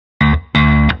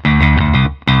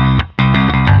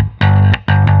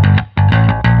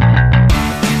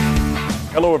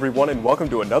Hello everyone and welcome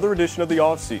to another edition of the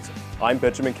Offseason. I'm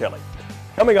Benjamin Kelly.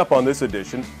 Coming up on this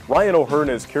edition, Ryan O'Hearn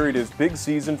has carried his big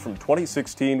season from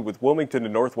 2016 with Wilmington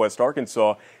and Northwest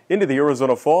Arkansas into the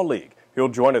Arizona Fall League. He'll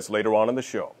join us later on in the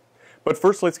show. But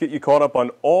first, let's get you caught up on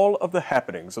all of the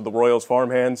happenings of the Royals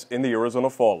farmhands in the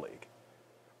Arizona Fall League.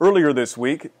 Earlier this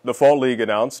week, the Fall League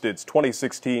announced its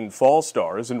 2016 Fall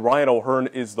Stars, and Ryan O'Hearn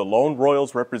is the lone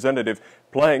Royals representative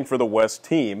playing for the West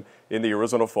team in the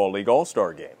Arizona Fall League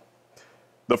All-Star Game.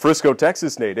 The Frisco,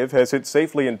 Texas native has hit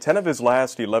safely in 10 of his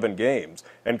last 11 games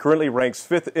and currently ranks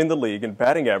 5th in the league in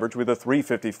batting average with a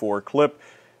 .354 clip.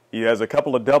 He has a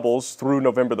couple of doubles through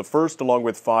November the 1st along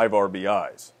with 5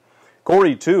 RBIs.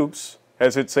 Corey Toops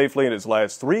has hit safely in his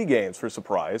last 3 games for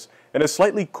Surprise and has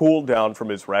slightly cooled down from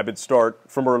his rabid start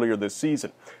from earlier this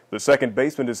season. The second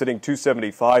baseman is hitting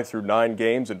 .275 through 9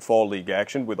 games in Fall League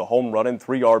action with a home run and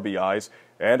 3 RBIs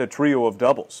and a trio of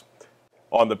doubles.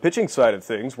 On the pitching side of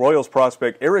things, Royals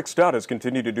prospect Eric Stott has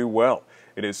continued to do well.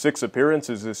 In his 6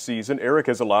 appearances this season, Eric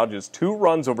has allowed just 2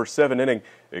 runs over 7 innings,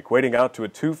 equating out to a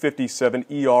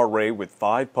 .257 ERA with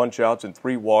 5 punch-outs and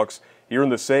 3 walks. He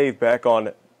earned the save back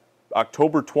on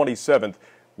October 27th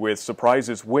with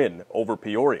Surprise's win over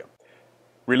Peoria.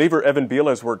 Reliever Evan Beal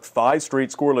has worked 5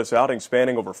 straight scoreless outings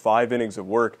spanning over 5 innings of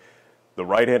work. The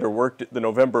right-hander worked the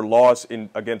November loss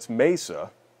against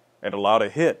Mesa and allowed a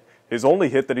hit. His only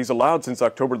hit that he's allowed since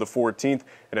October the 14th,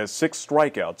 and has 6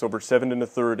 strikeouts over 7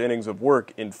 1/3 innings of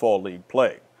work in Fall League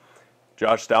play.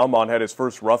 Josh Stalmon had his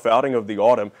first rough outing of the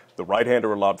autumn. The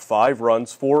right-hander allowed 5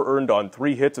 runs, 4 earned on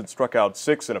 3 hits, and struck out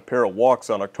 6 in a pair of walks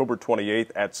on October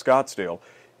 28th at Scottsdale.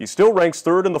 He still ranks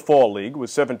 3rd in the Fall League with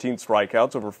 17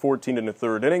 strikeouts over 14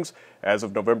 1/3 innings as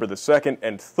of November the 2nd,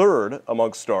 and 3rd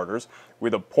amongst starters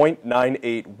with a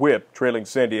 .98 whip, trailing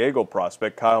San Diego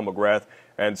prospect Kyle McGrath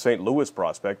and St. Louis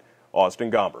prospect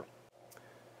Austin Gomber.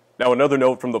 Now, another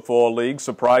note from the Fall League,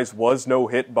 Surprise was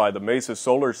no-hit by the Mesa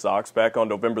Solar Sox back on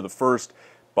November the 1st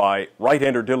by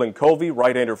right-hander Dylan Covey,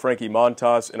 right-hander Frankie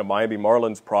Montas, and a Miami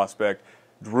Marlins prospect,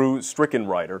 Drew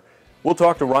Strickenrider. We'll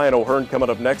talk to Ryan O'Hearn coming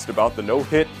up next about the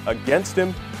no-hit against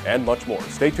him and much more.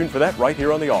 Stay tuned for that right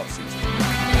here on the Offseason.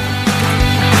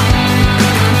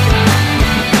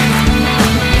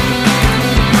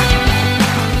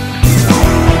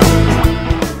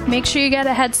 Make sure you get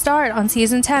a head start on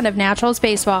Season 10 of Naturals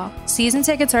Baseball. Season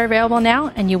tickets are available now,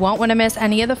 and you won't want to miss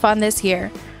any of the fun this year.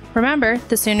 Remember,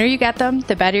 the sooner you get them,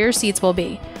 the better your seats will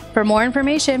be. For more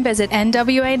information, visit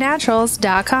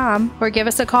NWANaturals.com or give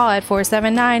us a call at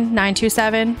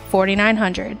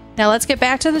 479-927-4900. Now let's get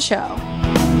back to the show.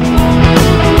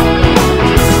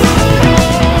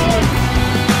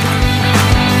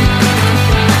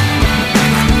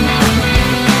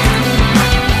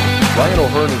 Ryan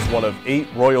O'Hearn is one of 8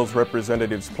 Royals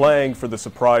representatives playing for the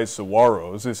Surprise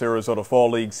Saguaros this Arizona Fall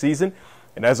League season.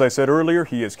 And as I said earlier,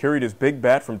 he has carried his big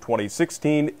bat from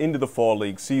 2016 into the Fall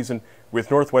League season. With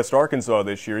Northwest Arkansas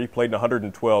this year, he played in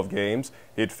 112 games,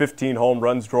 hit 15 home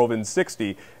runs, drove in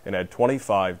 60, and had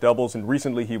 25 doubles. And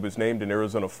recently he was named an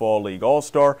Arizona Fall League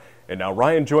All-Star. And now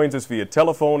Ryan joins us via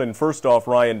telephone. And first off,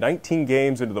 Ryan, 19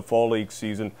 games into the Fall League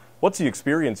season. What's the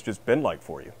experience just been like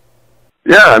for you?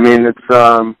 Yeah, I mean, it's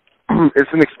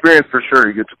an experience for sure.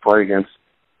 You get to play against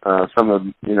some of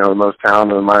the most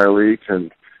talented in the minor leagues and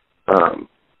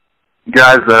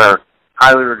guys that are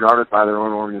highly regarded by their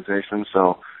own organization.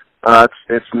 So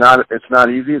it's not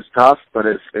easy. It's tough, but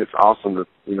it's awesome to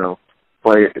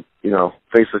play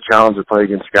face the challenge of play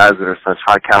against guys that are such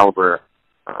high caliber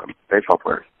baseball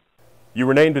players. You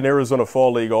were named an Arizona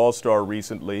Fall League All-Star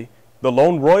recently, the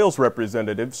lone Royals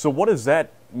representative. So what does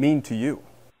that mean to you?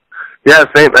 Yeah,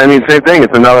 same thing.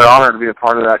 It's another honor to be a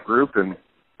part of that group, and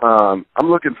I'm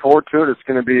looking forward to it. It's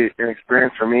going to be an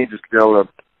experience for me just to be able to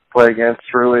play against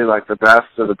truly like the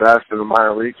best of the best in the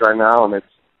minor leagues right now, and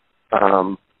it's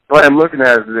what I'm looking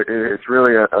at is it's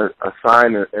really a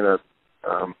sign and it's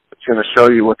going to show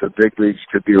you what the big leagues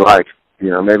could be like.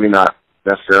 Maybe not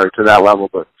necessarily to that level,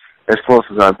 but as close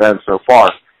as I've been so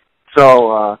far.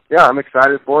 So yeah, I'm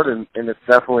excited for it, and it's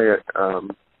definitely an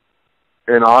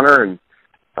honor. And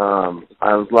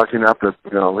I was lucky enough to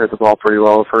hit the ball pretty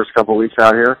well the first couple of weeks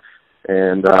out here,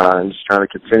 and I'm just trying to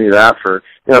continue that for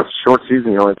it's a short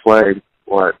season. You only play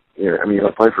you only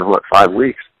play for 5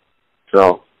 weeks,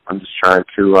 so I'm just trying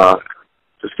to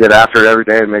just get after it every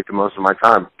day and make the most of my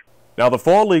time. Now, the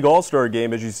Fall League All-Star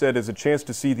Game, as you said, is a chance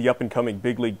to see the up-and-coming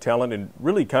big league talent and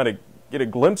really kind of get a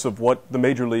glimpse of what the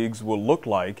major leagues will look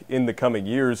like in the coming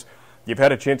years. You've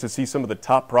had a chance to see some of the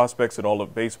top prospects in all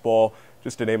of baseball,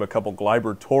 just to name a couple: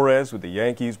 Gleyber Torres with the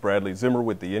Yankees, Bradley Zimmer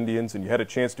with the Indians, and you had a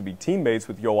chance to be teammates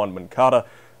with Yoan Moncada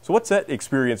So what's that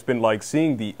experience been like,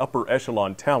 seeing the upper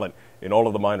echelon talent in all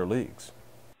of the minor leagues?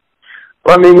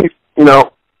 Well, I mean,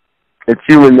 it's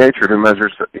human nature to measure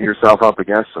yourself up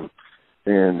against them.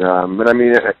 And, but I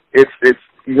mean, it's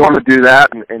you want to do that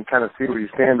and kind of see where you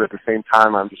stand, but at the same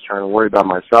time, I'm just trying to worry about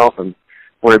myself and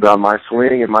worry about my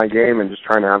swing and my game and just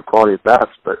trying to have quality at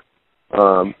bats. But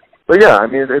yeah, I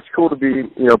mean, it's cool to be,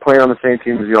 playing on the same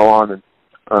team as y'all on,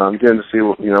 and getting to see,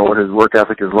 what his work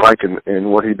ethic is like,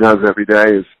 and what he does every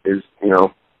day is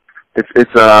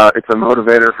it's a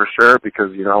motivator for sure,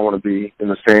 because, I want to be in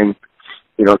the same,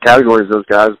 category as those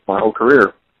guys my whole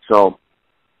career. So,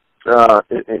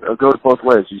 it goes both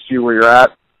ways. You see where you're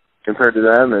at compared to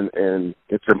them, and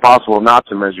it's impossible not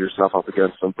to measure yourself up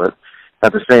against them, but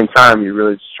at the same time, you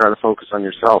really just try to focus on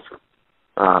yourself,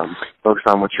 focus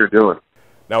on what you're doing.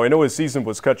 Now, I know his season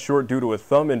was cut short due to a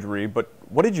thumb injury, but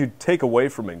what did you take away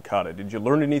from Incada? Did you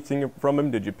learn anything from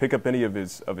him? Did you pick up any of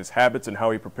his habits and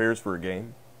how he prepares for a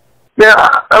game? Yeah,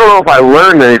 I don't know if I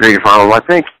learned anything from him. I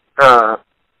think,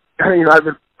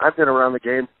 I've been around the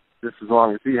game just as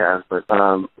long as he has, but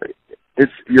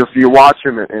you watch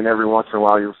him, and every once in a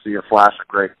while you'll see a flash of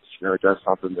greatness. He does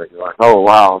something that you're like, oh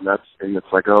wow, and it's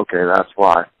like, okay, that's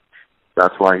why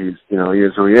he's he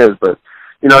is who he is. But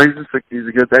he's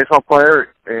a good baseball player,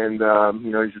 and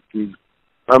he's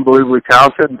unbelievably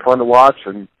talented and fun to watch,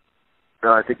 and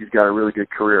I think he's got a really good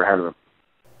career ahead of him.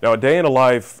 Now, a day in the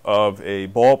life of a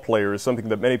ball player is something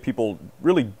that many people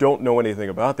really don't know anything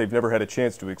about. They've never had a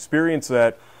chance to experience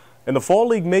that. And the fall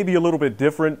league may be a little bit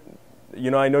different.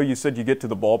 I know you said you get to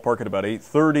the ballpark at about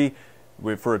 8:30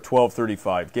 for a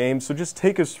 12:35 game. So just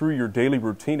take us through your daily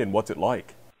routine and what's it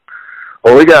like.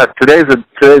 Well, today's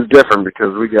different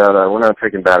because we're not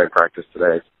taking batting practice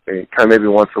today. Kind of maybe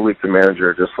once a week the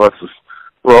manager just lets us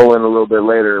roll in a little bit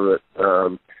later.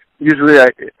 But usually I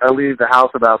leave the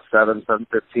house about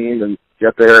 7:15 and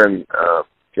get there and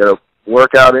get a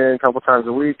workout in a couple times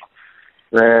a week.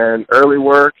 Then early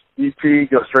work, EP,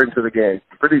 go straight into the game.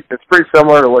 It's pretty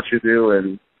similar to what you do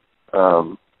in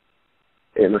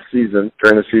the season,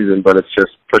 during the season, but it's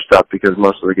just pushed up because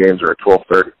most of the games are at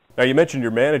 12:30. Now, you mentioned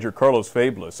your manager, Carlos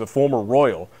Fabulous, a former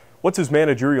Royal. What's his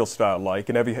managerial style like,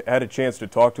 and have you had a chance to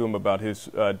talk to him about his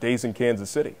days in Kansas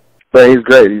City? But he's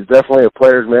great. He's definitely a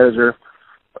player's manager.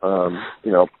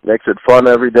 Makes it fun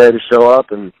every day to show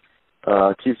up, and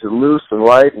keeps it loose and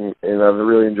light, and I've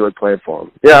really enjoyed playing for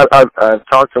him. Yeah, I've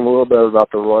talked to him a little bit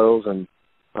about the Royals, and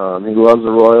he loves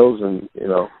the Royals, and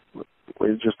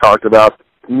we just talked about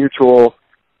mutual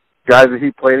guys that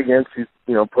he played against, he's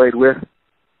played with,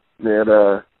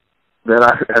 that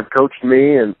have coached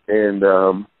me, and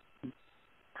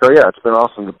so yeah, it's been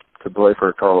awesome to play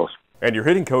for Carlos. And your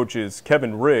hitting coach is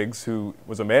Kevin Riggs, who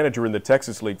was a manager in the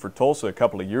Texas League for Tulsa a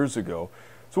couple of years ago.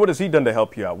 So what has he done to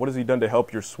help you out? What has he done to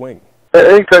help your swing?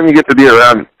 Anytime you get to be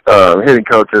around hitting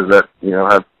coaches that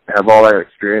have all that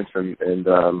experience and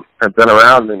have been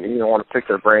around, and want to pick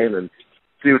their brain and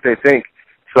see what they think.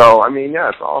 So I mean, yeah,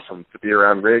 it's awesome to be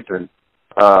around Riggs and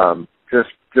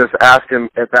just ask him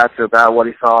at bat to bat what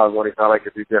he saw and what he thought I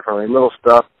could do differently. Little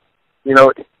stuff,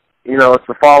 it's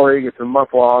the fall league, it's a month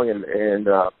long, and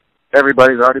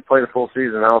everybody's already played a full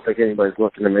season. I don't think anybody's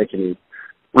looking to make any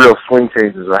real swing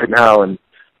changes right now, and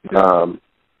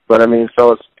but I mean,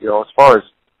 so it's as far as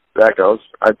that goes,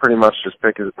 I pretty much just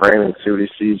pick his brain and see what he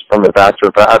sees from the bat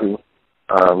to bat and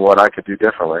what I could do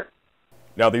differently.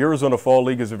 Now, the Arizona Fall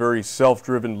League is a very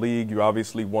self-driven league. You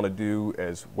obviously want to do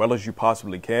as well as you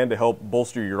possibly can to help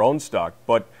bolster your own stock,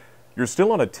 but you're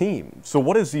still on a team. So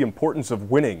what is the importance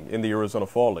of winning in the Arizona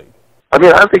Fall League? I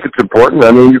mean, I think it's important.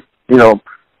 I mean,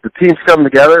 the teams come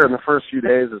together in the first few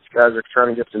days as guys are trying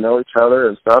to get to know each other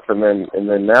and stuff, and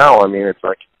then now, I mean, it's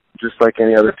like just like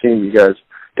any other team. You guys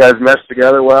mesh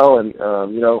together well, and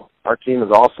our team is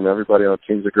awesome. Everybody on the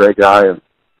team is a great guy,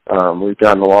 and we've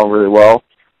gotten along really well.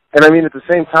 And I mean, at the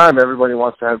same time, everybody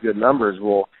wants to have good numbers.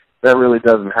 Well, that really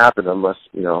doesn't happen unless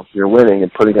you're winning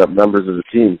and putting up numbers as a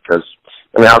team. Because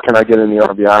I mean, how can I get in the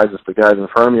RBIs if the guys in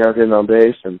front of me aren't getting on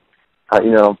base? And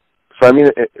so I mean,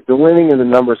 the winning and the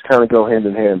numbers kind of go hand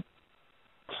in hand.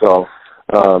 So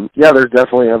yeah, there's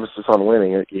definitely emphasis on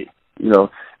winning.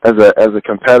 As a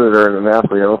competitor and an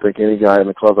athlete, I don't think any guy in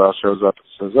the clubhouse shows up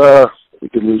and says, we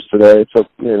could lose today. It's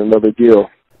no big deal.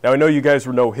 Now, I know you guys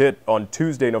were no-hit on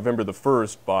Tuesday, November the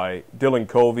 1st by Dylan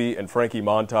Covey and Frankie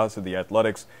Montas of the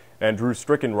Athletics and Drew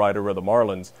Strickenrider of the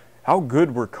Marlins. How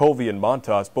good were Covey and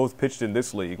Montas, both pitched in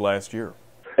this league last year?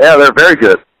 Yeah, they're very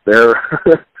good. They're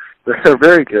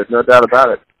very good, no doubt about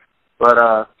it. But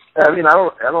I mean, I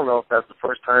don't know if that's the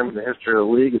first time in the history of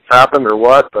the league it's happened or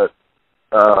what, but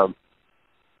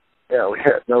yeah, we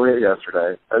had no hit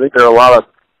yesterday. I think there are a lot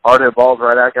hard hit balls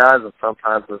right at guys, and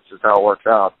sometimes that's just how it works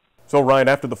out. So, Ryan,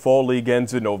 after the fall league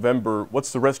ends in November,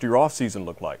 what's the rest of your off-season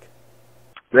look like?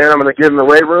 Then I'm going to get in the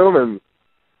weight room and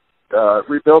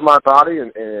rebuild my body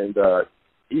and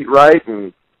eat right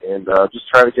and just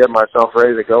try to get myself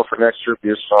ready to go for next year,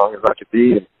 be as strong as I could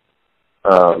be,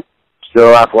 and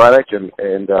still athletic and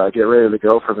get ready to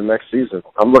go for the next season.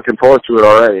 I'm looking forward to it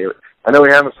already. I know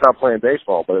we haven't stopped playing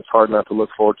baseball, but it's hard not to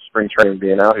look forward to spring training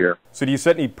being out here. So do you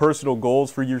set any personal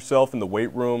goals for yourself in the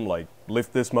weight room, like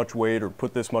lift this much weight or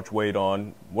put this much weight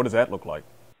on? What does that look like?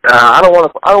 I don't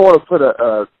want to put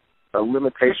a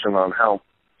limitation on how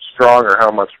strong or how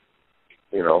much,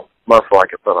 muscle I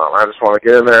can put on. I just want to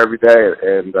get in there every day,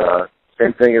 and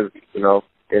same thing as,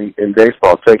 in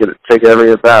baseball, take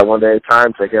every at bat one day at a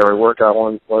time, take every workout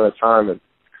one at a time, and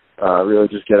really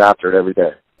just get after it every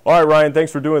day. All right, Ryan,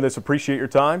 thanks for doing this. Appreciate your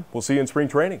time. We'll see you in spring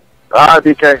training. All right,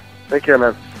 BK. Take care,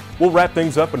 man. We'll wrap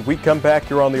things up when we come back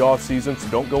here on the off season, so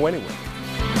don't go anywhere.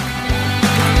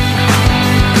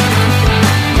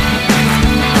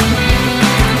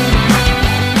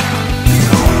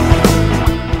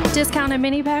 Discounted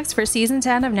mini packs for Season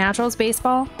 10 of Naturals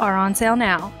Baseball are on sale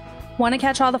now. Want to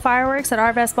catch all the fireworks at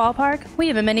our Best Ballpark? We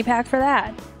have a mini pack for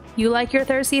that. You like your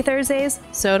Thirsty Thursdays?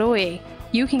 So do we.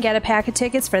 You can get a pack of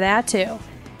tickets for that too.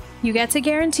 You get to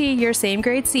guarantee your same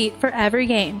grade seat for every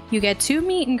game. You get 2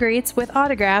 meet and greets with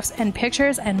autographs and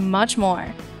pictures and much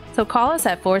more. So call us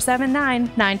at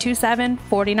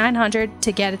 479-927-4900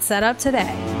 to get it set up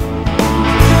today.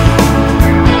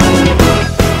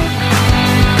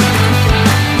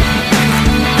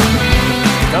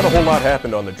 Not a whole lot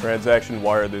happened on the transaction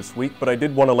wire this week, but I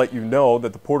did want to let you know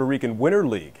that the Puerto Rican Winter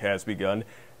League has begun,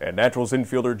 and Naturals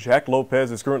infielder Jack Lopez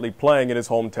is currently playing in his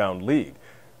hometown league.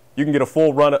 You can get a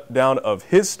full rundown of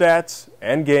his stats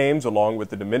and games along with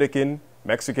the Dominican,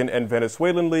 Mexican, and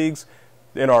Venezuelan leagues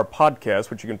in our podcast,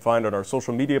 which you can find on our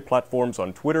social media platforms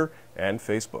on Twitter and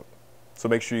Facebook. So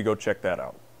make sure you go check that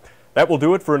out. That will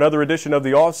do it for another edition of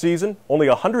the off season. Only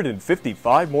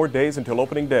 155 more days until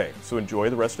opening day, so enjoy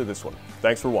the rest of this one.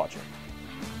 Thanks for watching.